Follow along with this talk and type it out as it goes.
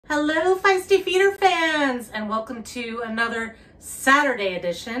Hello, Feisty Feeder fans, and welcome to another Saturday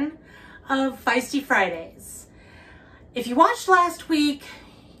edition of Feisty Fridays. If you watched last week,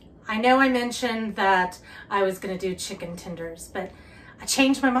 I know I mentioned that I was going to do chicken tenders, but I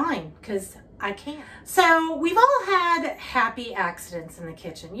changed my mind because I can't. So we've all had happy accidents in the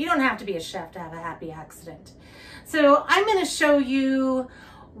kitchen. You don't have to be a chef to have a happy accident. So I'm going to show you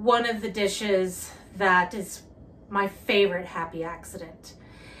one of the dishes that is my favorite happy accident.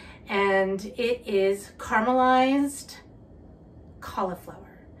 And it is caramelized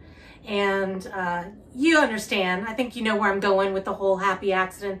cauliflower. And you understand, I think you know where I'm going with the whole happy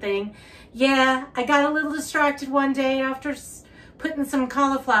accident thing. Yeah, I got a little distracted one day after putting some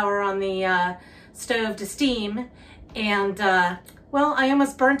cauliflower on the stove to steam. And well, I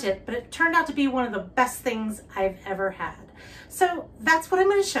almost burnt it, but it turned out to be one of the best things I've ever had. So that's what I'm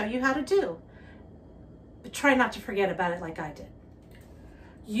going to show you how to do. But try not to forget about it like I did.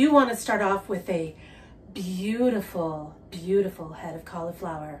 You want to start off with a beautiful, beautiful head of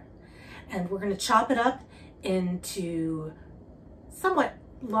cauliflower. And we're going to chop it up into somewhat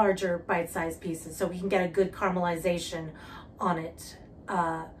larger bite-sized pieces so we can get a good caramelization on it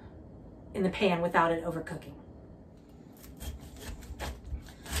in the pan without it overcooking.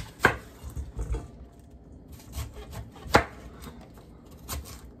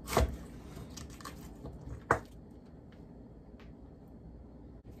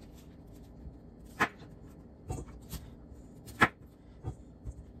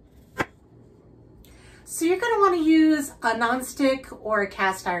 So you're going to want to use a nonstick or a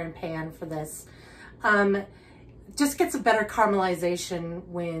cast iron pan for this. Just gets a better caramelization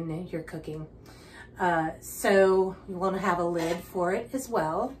when you're cooking. So you want to have a lid for it as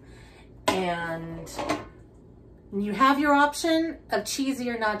well. And you have your option of cheesy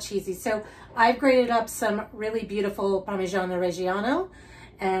or not cheesy. So I've grated up some really beautiful Parmigiano Reggiano,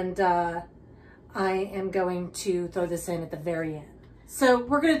 and I am going to throw this in at the very end. So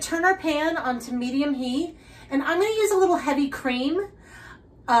we're going to turn our pan onto medium heat, and I'm going to use a little heavy cream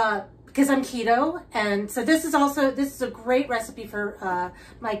because I'm keto. And so this is a great recipe for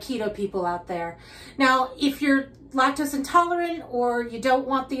my keto people out there. Now, if you're lactose intolerant or you don't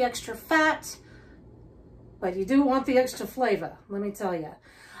want the extra fat, but you do want the extra flavor, let me tell you,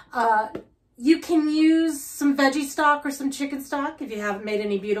 you can use some veggie stock or some chicken stock if you haven't made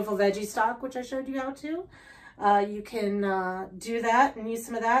any beautiful veggie stock, which I showed you how to. You can do that and use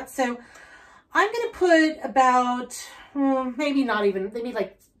some of that. So I'm going to put about, maybe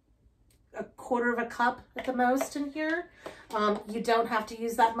like a quarter of a cup at the most in here. You don't have to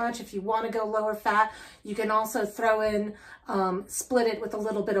use that much. If you want to go lower fat, you can also throw in, split it with a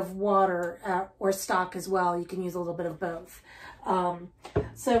little bit of water or stock as well. You can use a little bit of both.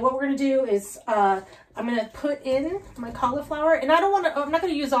 So what we're going to do is I'm going to put in my cauliflower, and I'm not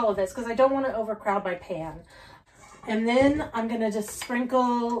going to use all of this because I don't want to overcrowd my pan. And then I'm going to just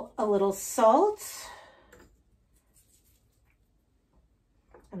sprinkle a little salt.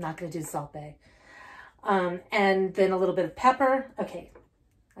 I'm not going to do salt bae. And then a little bit of pepper. Okay,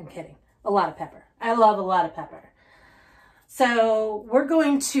 I'm kidding. A lot of pepper. I love a lot of pepper. So we're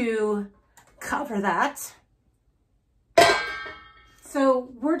going to cover that.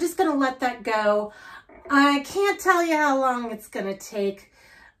 So we're just going to let that go. I can't tell you how long it's going to take.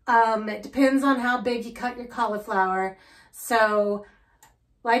 It depends on how big you cut your cauliflower. So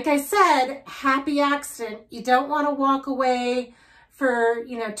like I said, happy accident. You don't want to walk away for,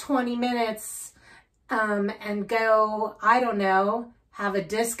 20 minutes and go, I don't know, have a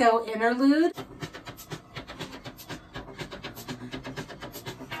disco interlude.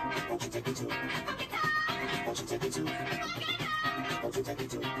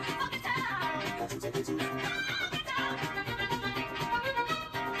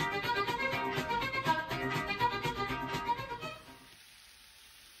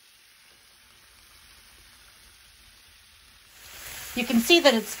 You can see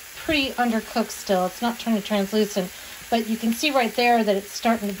that it's pretty undercooked still. It's not turning translucent, but you can see right there that it's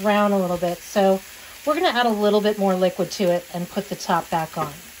starting to brown a little bit. So we're going to add a little bit more liquid to it and put the top back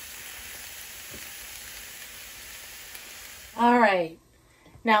on. All right.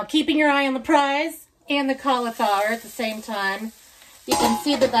 Now, keeping your eye on the prize and the cauliflower at the same time, you can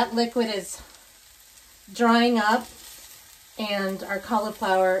see that that liquid is drying up and our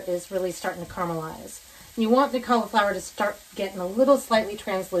cauliflower is really starting to caramelize. You want the cauliflower to start getting a little slightly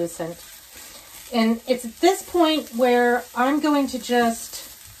translucent. And it's at this point where I'm going to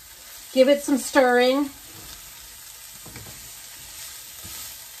just give it some stirring.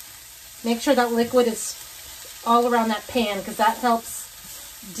 Make sure that liquid is all around that pan because that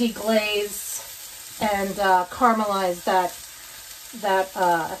helps deglaze and caramelize that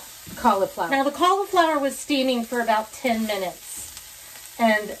cauliflower. Now the cauliflower was steaming for about 10 minutes.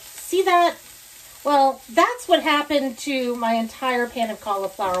 And see that? Well, that's what happened to my entire pan of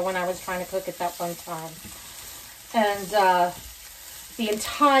cauliflower when I was trying to cook it that one time. And the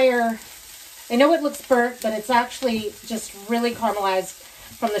entire, I know it looks burnt, but it's actually just really caramelized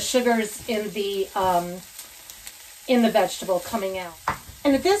from the sugars in the vegetable coming out.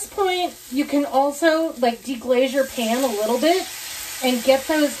 And at this point, you can also like deglaze your pan a little bit and get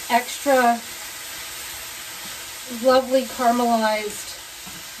those extra lovely caramelized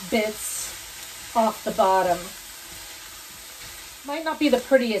bits off the bottom. Might not be the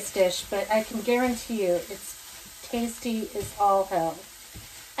prettiest dish, but I can guarantee you it's tasty as all hell.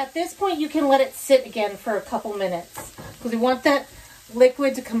 At this point, you can let it sit again for a couple minutes because we want that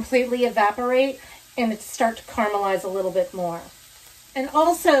liquid to completely evaporate and it to start to caramelize a little bit more. And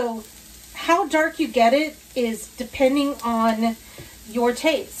also, how dark you get it is depending on your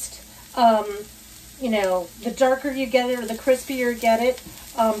taste. You know, the darker you get it or the crispier you get it,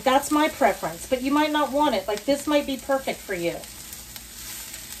 that's my preference. But you might not want it. Like, this might be perfect for you.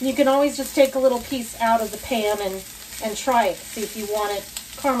 You can always just take a little piece out of the pan and try it. See if you want it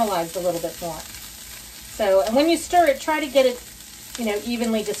caramelized a little bit more. So, and when you stir it, try to get it, you know,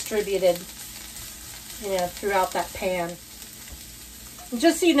 evenly distributed, you know, throughout that pan. And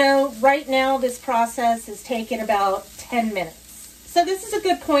just so you know, right now this process is taking about 10 minutes. So this is a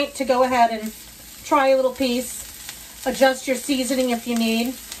good point to go ahead and try a little piece, adjust your seasoning if you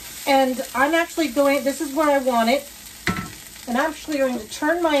need. And I'm actually going, this is where I want it. And I'm actually going to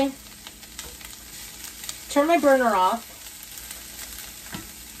turn my burner off.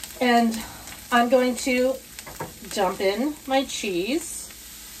 And I'm going to dump in my cheese.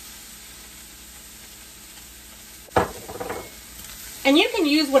 And you can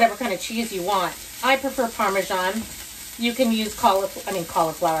use whatever kind of cheese you want. I prefer Parmesan. You can use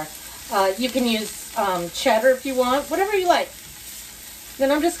cauliflower. You can use cheddar if you want, whatever you like.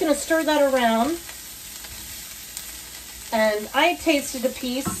 Then I'm just going to stir that around. And I tasted a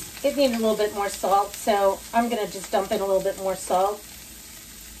piece. It needed a little bit more salt, so I'm going to just dump in a little bit more salt.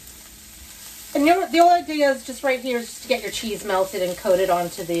 And the whole idea is just right here is just to get your cheese melted and coated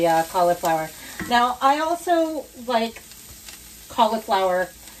onto the cauliflower. Now, I also like cauliflower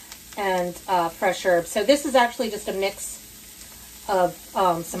and fresh herbs. So this is actually just a mix of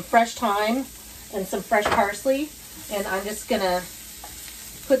some fresh thyme and some fresh parsley. And I'm just going to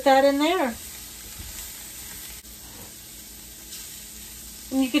put that in there.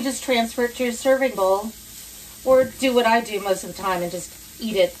 And you can just transfer it to your serving bowl or do what I do most of the time and just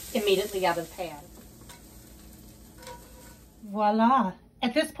eat it immediately out of the pan. Voila.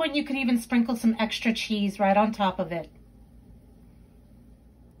 At this point, you could even sprinkle some extra cheese right on top of it.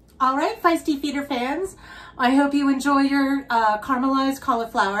 All right, Feisty Feeder fans, I hope you enjoy your caramelized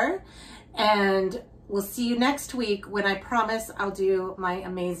cauliflower, and we'll see you next week when I promise I'll do my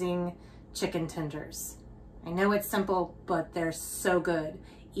amazing chicken tenders. I know it's simple, but they're so good.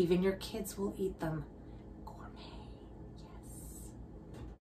 Even your kids will eat them.